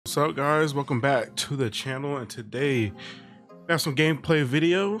What's up, guys? Welcome back to the channel, and today we got some gameplay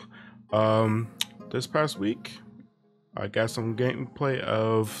video. This past week I got some gameplay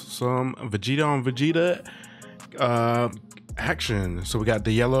of some Vegeta on Vegeta action. So we got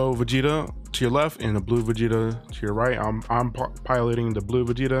the yellow Vegeta to your left and the blue Vegeta to your right. I'm piloting the blue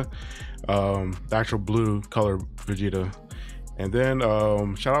Vegeta, the actual blue color Vegeta. And then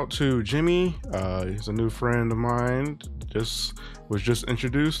shout out to Jimmy. He's a new friend of mine, was just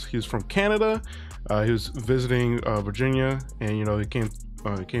introduced. He's from Canada. He was visiting Virginia, and you know, he came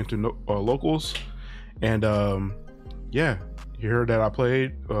to locals, and yeah, he heard that I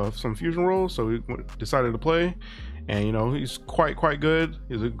played some fusion roles, so he decided to play. And you know, he's quite good.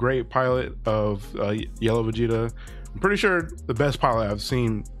 He's a great pilot of Yellow Vegeta. I'm pretty sure the best pilot I've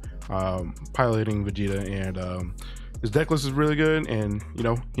seen piloting Vegeta, and his deck list is really good, and you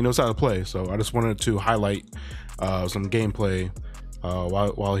know, he knows how to play. So I just wanted to highlight some gameplay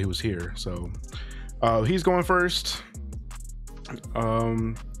while he was here. So he's going first.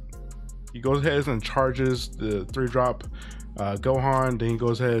 He goes ahead and charges the 3-drop Gohan. Then he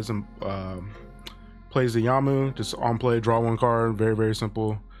goes ahead and plays the Yamu, just on play, draw one card. Very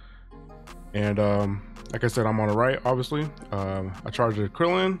simple. And like I said, I'm on the right, obviously. I charge the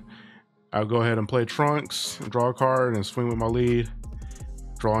Krillin. I'll go ahead and play Trunks, draw a card, and swing with my lead,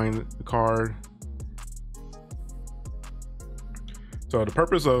 drawing the card. So the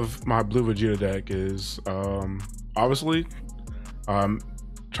purpose of my blue Vegeta deck is obviously trying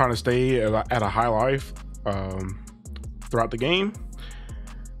to stay at a high life throughout the game.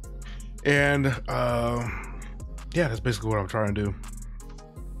 And yeah, that's basically what I'm trying to do.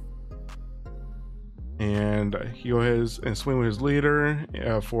 And he go ahead and swing with his leader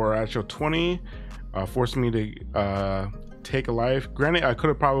for actual 20, forcing me to take a life. Granted, I could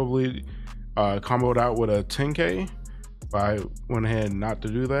have probably comboed out with a 10k, but I went ahead not to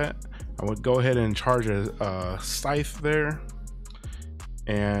do that. I would go ahead and charge a scythe there,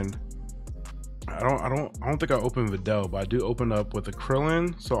 and I don't think I opened Videl, but I do open up with a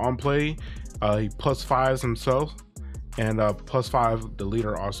Krillin. So on play, he +5s himself, and +5 the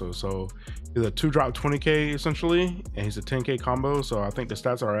leader also. So he's a 2-drop 20k essentially, and he's a 10k combo. So I think the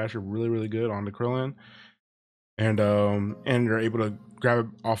stats are actually really good on the Krillin, and you're able to grab it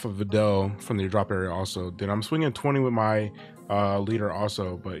off of Videl from the drop area also. Then I'm swinging 20 with my leader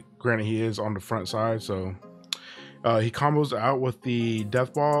also, but granted, he is on the front side. So he combos out with the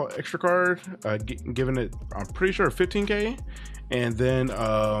Death Ball extra card, giving it, I'm pretty sure, 15k, and then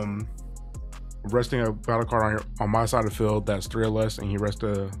resting a battle card on my side of the field that's 3 or less, and he rests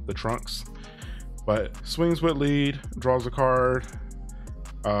the Trunks. But swings with lead, draws a card,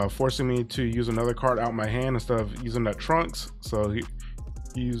 forcing me to use another card out my hand instead of using that Trunks. So he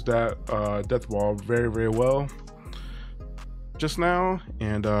used that Death Ball very well just now,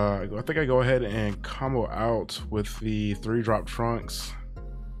 and I think I go ahead and combo out with the 3-drop Trunks,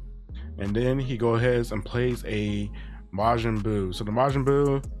 and then he go ahead and plays a Majin Buu. So the Majin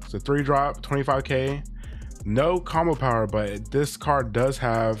Buu is a 3-drop 25k, no combo power, but this card does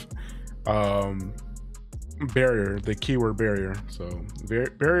have barrier, the keyword barrier. So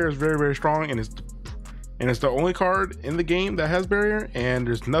barrier is very strong, and it's the only card in the game that has barrier, and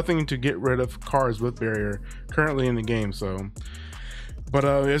there's nothing to get rid of cards with barrier currently in the game. So but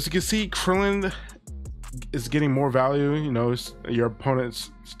as you can see, Krillin is getting more value. You know, your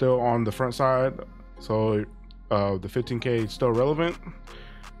opponent's still on the front side, so the 15k is still relevant.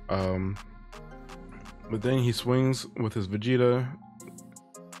 But then he swings with his Vegeta,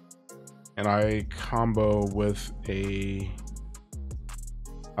 and I combo with a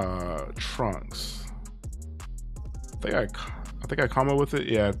Trunks. I think I combo with it,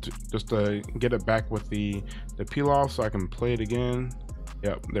 yeah, just to get it back with the peel off, so I can play it again.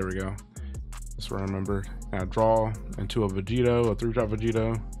 Yep, there we go. That's what I remembered. And I draw into a Vegeta, a 3-drop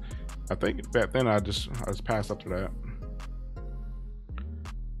Vegeta. I think back then I just passed up to that.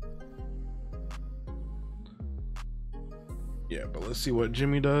 Yeah, but let's see what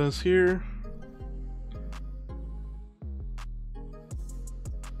Jimmy does here.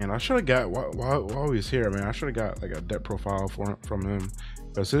 And I should have got, while he's here, man, I should have got like a deck profile from him,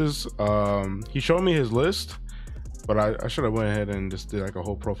 because his he showed me his list, but I should have went ahead and just did like a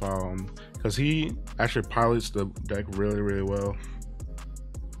whole profile, because he actually pilots the deck really well.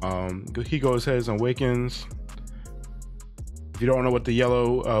 He goes ahead and awakens. If you don't know what the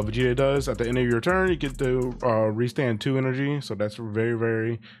yellow Vegeta does, at the end of your turn, you get to restand 2 energy, so that's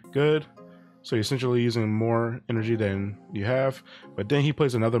very good. So you're essentially using more energy than you have. But then he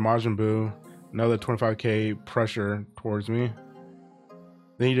plays another Majin Buu, another 25k pressure towards me.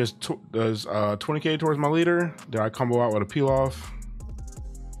 Then he just does 20k towards my leader. Then I combo out with a peel off.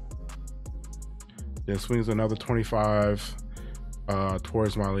 then swings another 25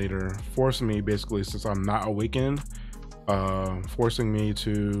 towards my leader, forcing me basically, since I'm not awakened, forcing me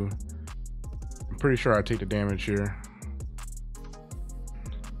to, I'm pretty sure I take the damage here.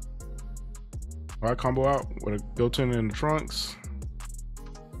 I combo out with a built-in in the trunks,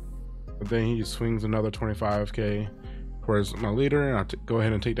 but then he swings another 25k towards my leader, and I go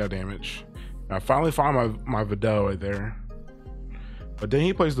ahead and take that damage. And I finally found my Videl right there. But then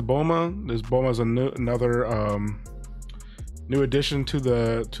he plays the Bulma. This Bulma is another new addition to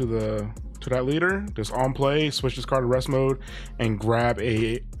that leader. Just on play, switch this card to rest mode, and grab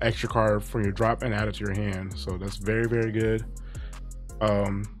a extra card from your drop and add it to your hand. So that's very, very good.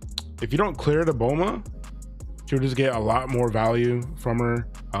 If you don't clear the Bulma, you'll just get a lot more value from her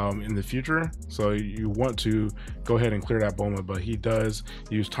in the future. So you want to go ahead and clear that Bulma, but he does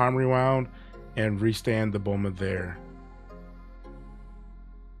use time rewound and restand the Bulma there.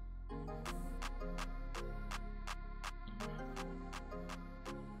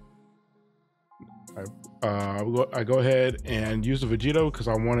 I go ahead and use the Vegeta because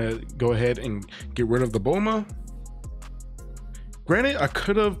I want to go ahead and get rid of the Bulma. Granted, I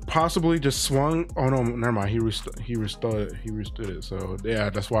could have possibly just swung. Oh no, never mind. He restored it. So yeah,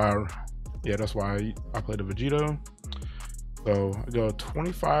 that's why I played the Vegeta. So I go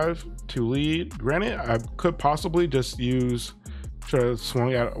 25 to lead. Granted, I could possibly just try to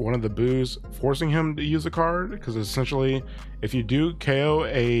swing at one of the boos, forcing him to use a card, because essentially, if you do KO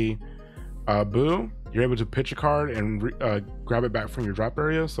a boo, you're able to pitch a card and grab it back from your drop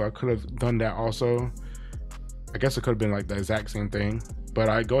area. So I could have done that also. I guess it could have been like the exact same thing, but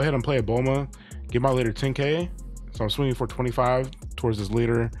I go ahead and play a Bulma, give my leader 10k. So I'm swinging for 25 towards his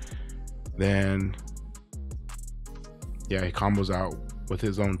leader. Then yeah, he combos out with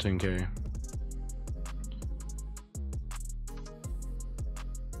his own 10k.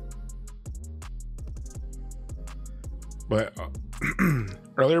 But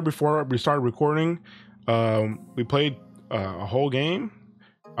earlier, before we started recording, we played a whole game.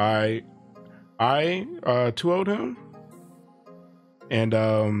 I 2-0'd him, and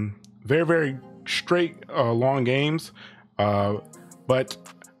very, very straight long games. But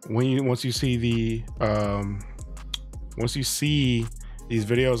once you see these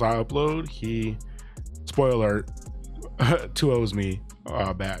videos I upload, he, spoiler, 2-0's me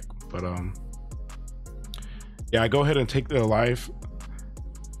back. But yeah, I go ahead and take the life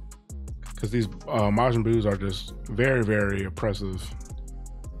because these Majin Boos are just very, very oppressive.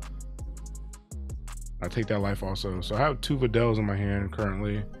 I take that life also. So I have 2 Videls in my hand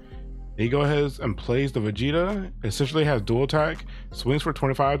currently. He goes ahead and plays the Vegeta. Essentially has dual attack, swings for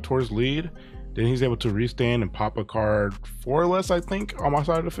 25 towards lead. Then he's able to restand and pop a card 4 or less, I think, on my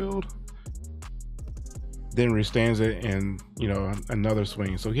side of the field. Then restands it and, you know, another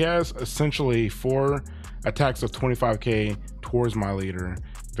swing. So he has essentially 4 attacks of 25k towards my leader.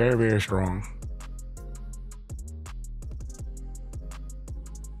 Very, very strong.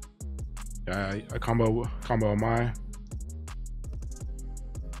 I combo my.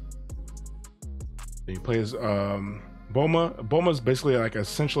 He plays Bulma. Bulma is basically like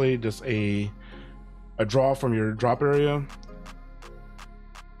essentially just a draw from your drop area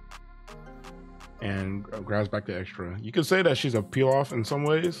and grabs back the extra. You could say that she's a peel off in some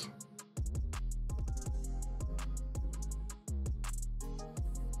ways.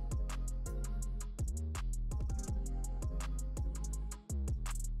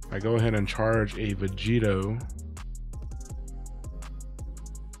 I go ahead and charge a Vegito.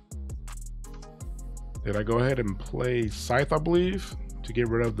 Did I go ahead and play Scythe, I believe, to get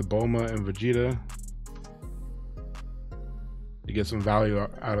rid of the Bulma and Vegeta, to get some value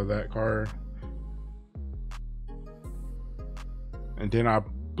out of that card. And then I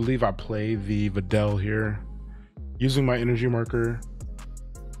believe I play the Videl here, using my energy marker,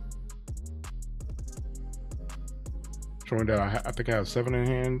 showing that I think I have 7 in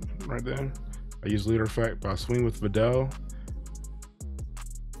hand right then. I use leader effect, but I swing with Videl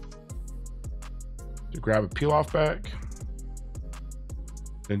to grab a peel off back,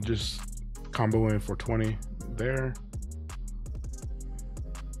 then just combo in for 20 there.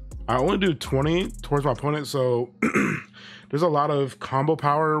 I only do 20 towards my opponent, so there's a lot of combo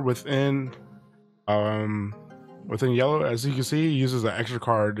power within Yellow. As you can see, he uses an extra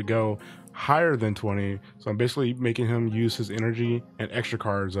card to go higher than 20, so I'm basically making him use his energy and extra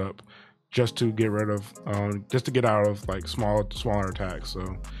cards up just to get rid of just to get out of like smaller attacks.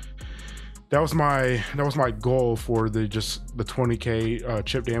 So that was my goal for the 20k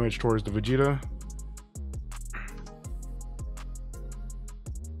chip damage towards the Vegeta.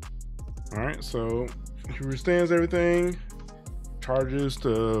 All right, so he restands everything, charges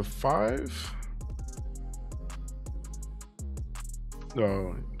to 5.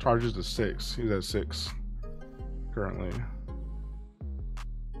 No, charges to 6. He's at 6 currently.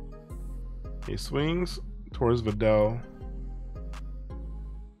 He swings towards Videl.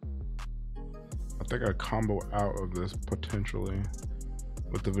 I think I combo out of this potentially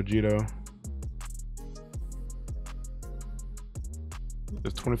with the Vegeta.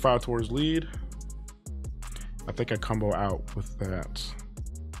 It's 25 towards lead. I think I combo out with that.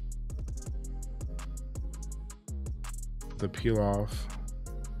 The peel off.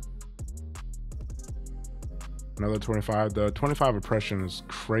 Another 25. The 25 oppression is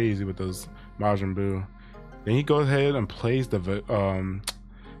crazy with those Majin Buu. Then he goes ahead and plays the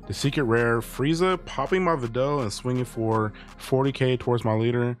secret rare Frieza, popping my Videl and swinging for 40k towards my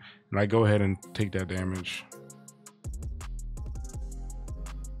leader, and I go ahead and take that damage.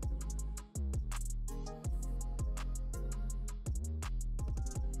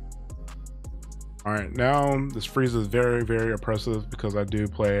 All right, now this Frieza is very, very oppressive because I do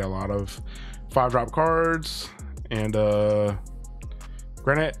play a lot of 5-drop cards, and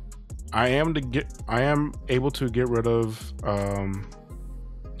granted, I am able to get rid of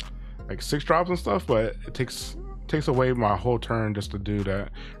like 6 drops and stuff, but it takes away my whole turn just to do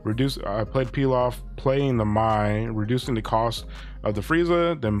that. I played peel off, playing the Mai, reducing the cost of the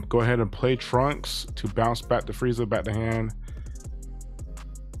Frieza, then go ahead and play Trunks to bounce back the Frieza back to hand.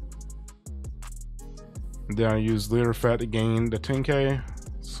 And then I use Leader Fat to gain the 10k,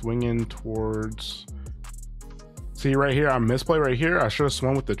 swinging towards. See right here, I misplay right here. I should have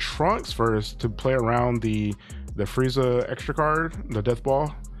swung with the Trunks first to play around the Frieza extra card, the Death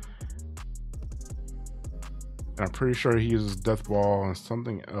Ball. And I'm pretty sure he uses Death Ball and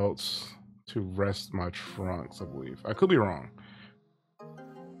something else to rest my Trunks, I believe. I could be wrong.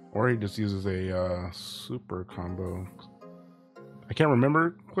 Or he just uses a super combo. I can't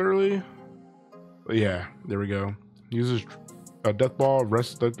remember clearly. But yeah, there we go. Uses a Death Ball,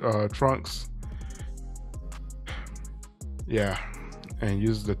 rest the Trunks. Yeah, and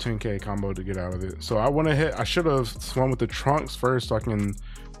uses the 10k combo to get out of it. So I should have swung with the Trunks first so I can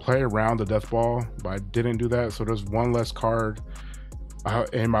play around the Death Ball, but I didn't do that. So there's one less card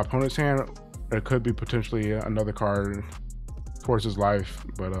in my opponent's hand. It could be potentially another card towards his life,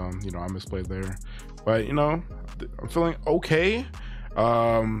 but you know, I misplayed there. But you know, I'm feeling okay.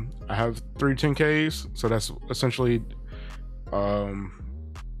 I have 3 10ks, so that's essentially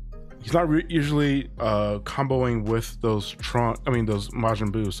he's not usually comboing with those those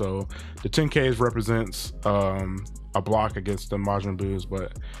Majin Buu, so the 10ks represents a block against the Majin Buus,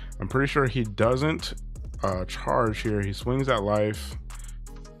 but I'm pretty sure he doesn't charge here. He swings at life.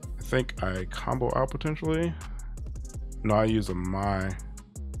 I think I combo out potentially. No, I use a Mai.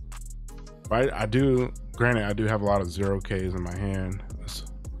 I do, granted, I do have a lot of 0ks in my hand.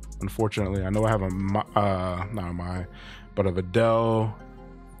 Unfortunately, I know I have not a Mai, but a Videl,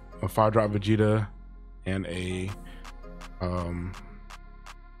 a 5-drop Vegeta, and a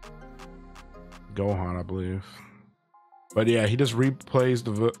Gohan, I believe. But yeah, he just replays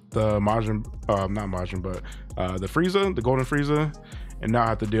the Majin, not Majin, but the Frieza, the Golden Frieza, and now I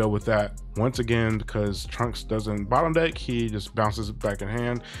have to deal with that once again because Trunks doesn't bottom deck. He just bounces it back in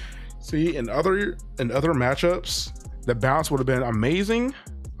hand. See, in other matchups, the bounce would have been amazing,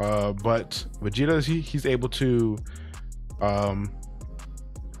 but Vegeta, he's able to,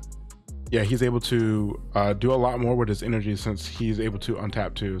 yeah, he's able to do a lot more with his energy since he's able to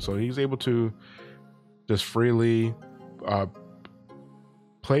untap too. So he's able to just freely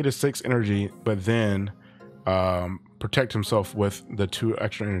play the 6 energy, but then protect himself with the 2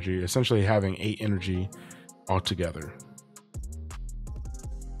 extra energy, essentially having 8 energy altogether.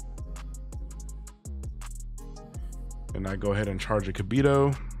 And I go ahead and charge a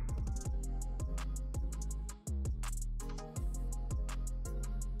Kibito.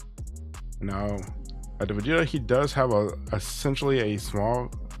 Now, at the Vegeta, he does have essentially a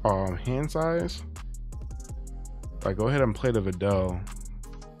small hand size. I go ahead and play the Videl.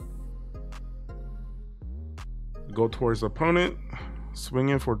 Go towards the opponent,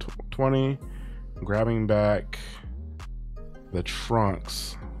 swinging for 20, grabbing back the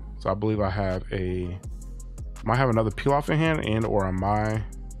Trunks. So I believe I have might have another peel off in hand and or a Mai.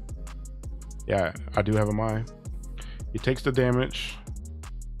 Yeah, I do have a Mai. He takes the damage.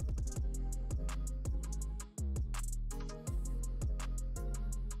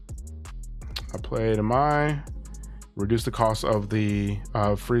 I played a Mai, reduce the cost of the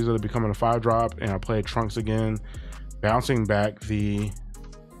Frieza to becoming a 5-drop, and I played Trunks again, bouncing back the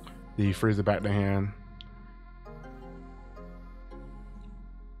Frieza back to hand.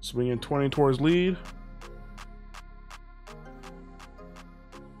 Swinging 20 towards lead.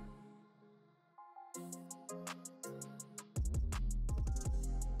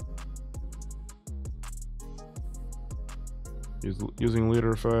 Using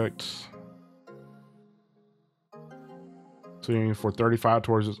leader effects. Swinging for 35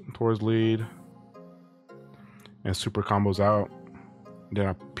 towards lead. And super combos out. Then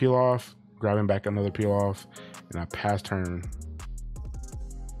I peel off, grabbing back another peel off, and I pass turn.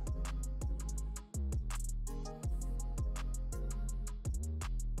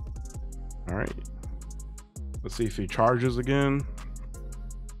 All right. Let's see if he charges again.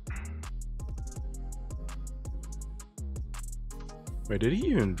 Wait, did he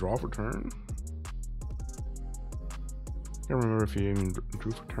even draw for turn? I can't remember if he even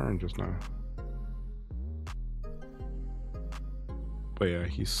drew for turn just now. But yeah,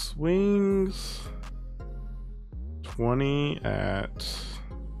 he swings 20 at...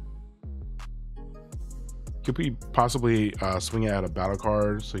 Could be possibly swing it at a battle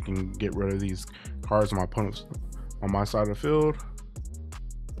card so he can get rid of these cards on my opponent's on my side of the field.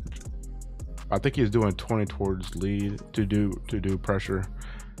 I think he's doing 20 towards lead to do pressure,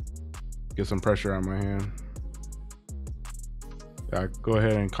 get some pressure out of my hand. I go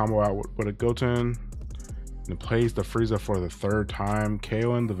ahead and combo out with a Goten, and plays the Frieza for the third time,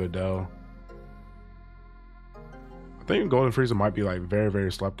 KOing the Videl. I think Golden Frieza might be like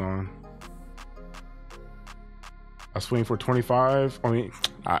very slept on. I swing for 25. I mean,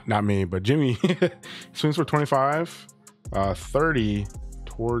 not me, but Jimmy swings for 25. 30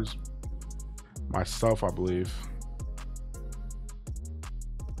 towards myself, I believe.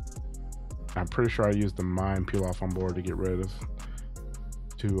 I'm pretty sure I used the Mind Peel Off on board to get rid of,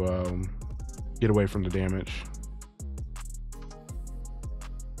 to get away from the damage.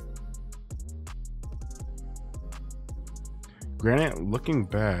 Granted, looking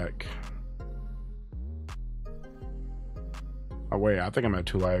back, oh wait, I think I'm at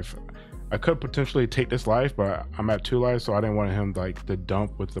 2 life. I could potentially take this life, but I'm at 2 life, so I didn't want him like to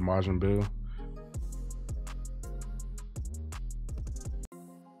dump with the Majin Buu.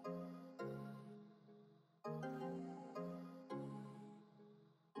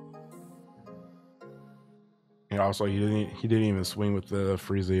 And also, he didn't even swing with the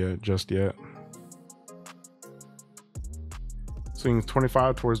Frieza just yet. Swings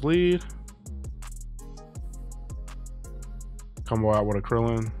 25 towards lead. Combo out with a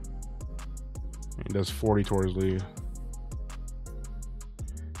Krillin. He does 40 towards lead.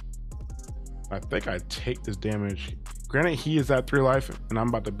 I think I take this damage. Granted, he is at 3 life, and I'm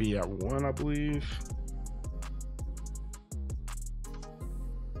about to be at 1, I believe.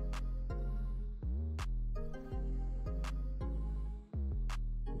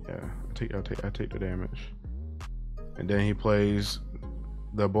 Yeah, I take the damage. And then he plays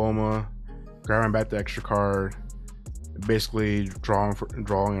the Bulma, grabbing back the extra card, basically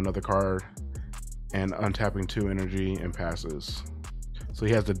drawing another card and untapping 2 energy and passes. So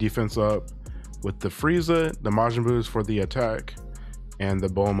he has the defense up with the Frieza, the Majin Buus for the attack, and the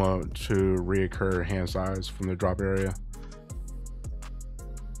Bulma to reoccur hand size from the drop area.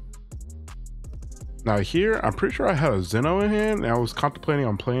 Now here, I'm pretty sure I had a Zeno in hand, and I was contemplating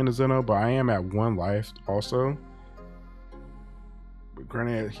on playing the Zeno, but I am at 1 life also. But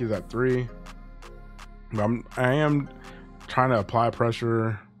granted, he's at 3. But I am trying to apply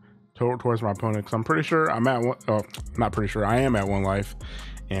pressure towards my opponent, because I'm pretty sure I'm at 1, not pretty sure, I am at 1 life,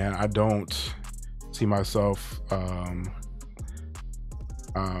 and I don't see myself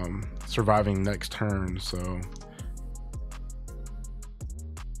surviving next turn. So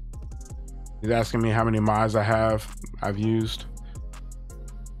he's asking me how many mods I've used.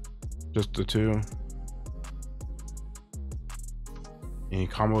 Just the 2. And he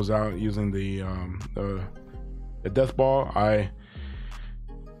combos out using the death ball. I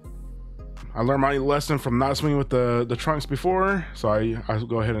learned my lesson from not swinging with the trunks before, so I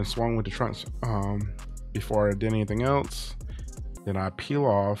go ahead and swung with the trunks before I did anything else. Then I peel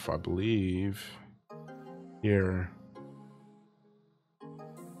off, I believe, here.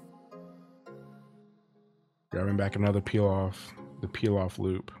 Grabbing back another peel off, the peel off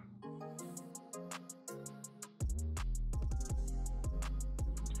loop.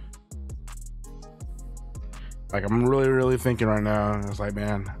 Like, I'm really thinking right now. It's like,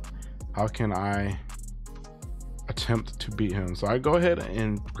 man, how can I attempt to beat him? So I go ahead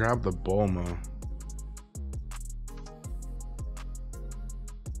and grab the Bulma.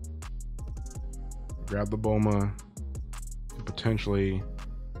 Grab the Bulma to potentially...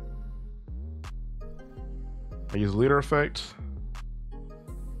 I use leader effect.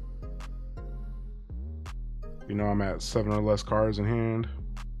 You know, I'm at 7 or less cards in hand.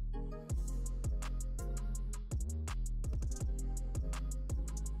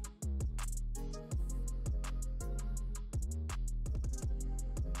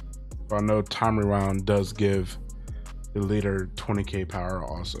 I know Time Rewound does give the leader 20k power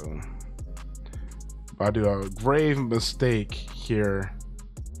also. If I do a grave mistake here,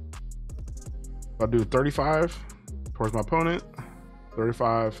 if I do 35 towards my opponent,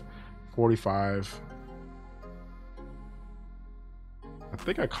 35, 45. I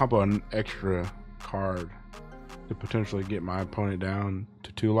think I combo an extra card to potentially get my opponent down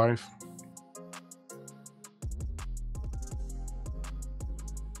to 2 life.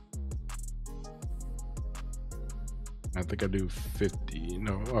 I think I do 50,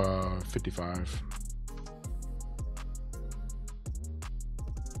 no, 55.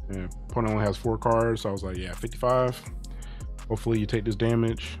 Yeah, opponent only has 4 cards, so I was like, yeah, 55. Hopefully you take this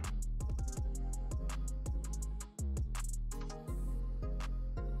damage.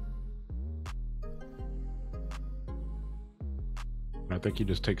 I think he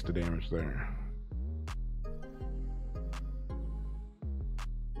just takes the damage there.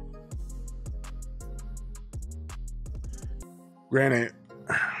 Granted,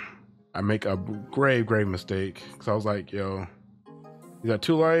 I make a grave mistake because I was like, yo, he's at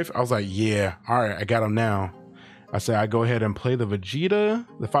 2 life. I was like, yeah, all right, I got him now. I said I go ahead and play the Vegeta,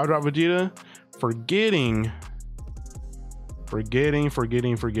 the 5-drop Vegeta, forgetting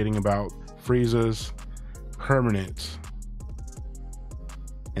about Frieza's permanent.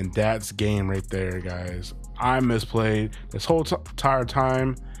 And that's game right there, guys. I misplayed this whole entire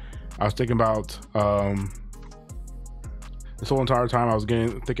time. I was thinking about this whole entire time. I was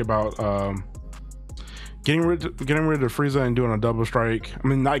thinking about getting rid of Frieza and doing a double strike. I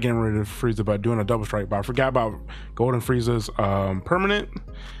mean, not getting rid of Frieza, but doing a double strike. But I forgot about Golden Frieza's permanent,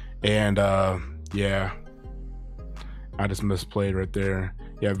 and yeah, I just misplayed right there.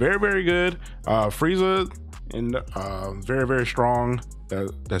 Yeah, very good. Frieza and very strong.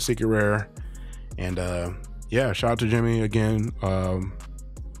 That secret rare, and yeah, shout out to Jimmy again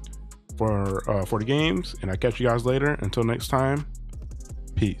for the games, and I catch you guys later. Until next time,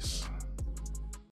 peace.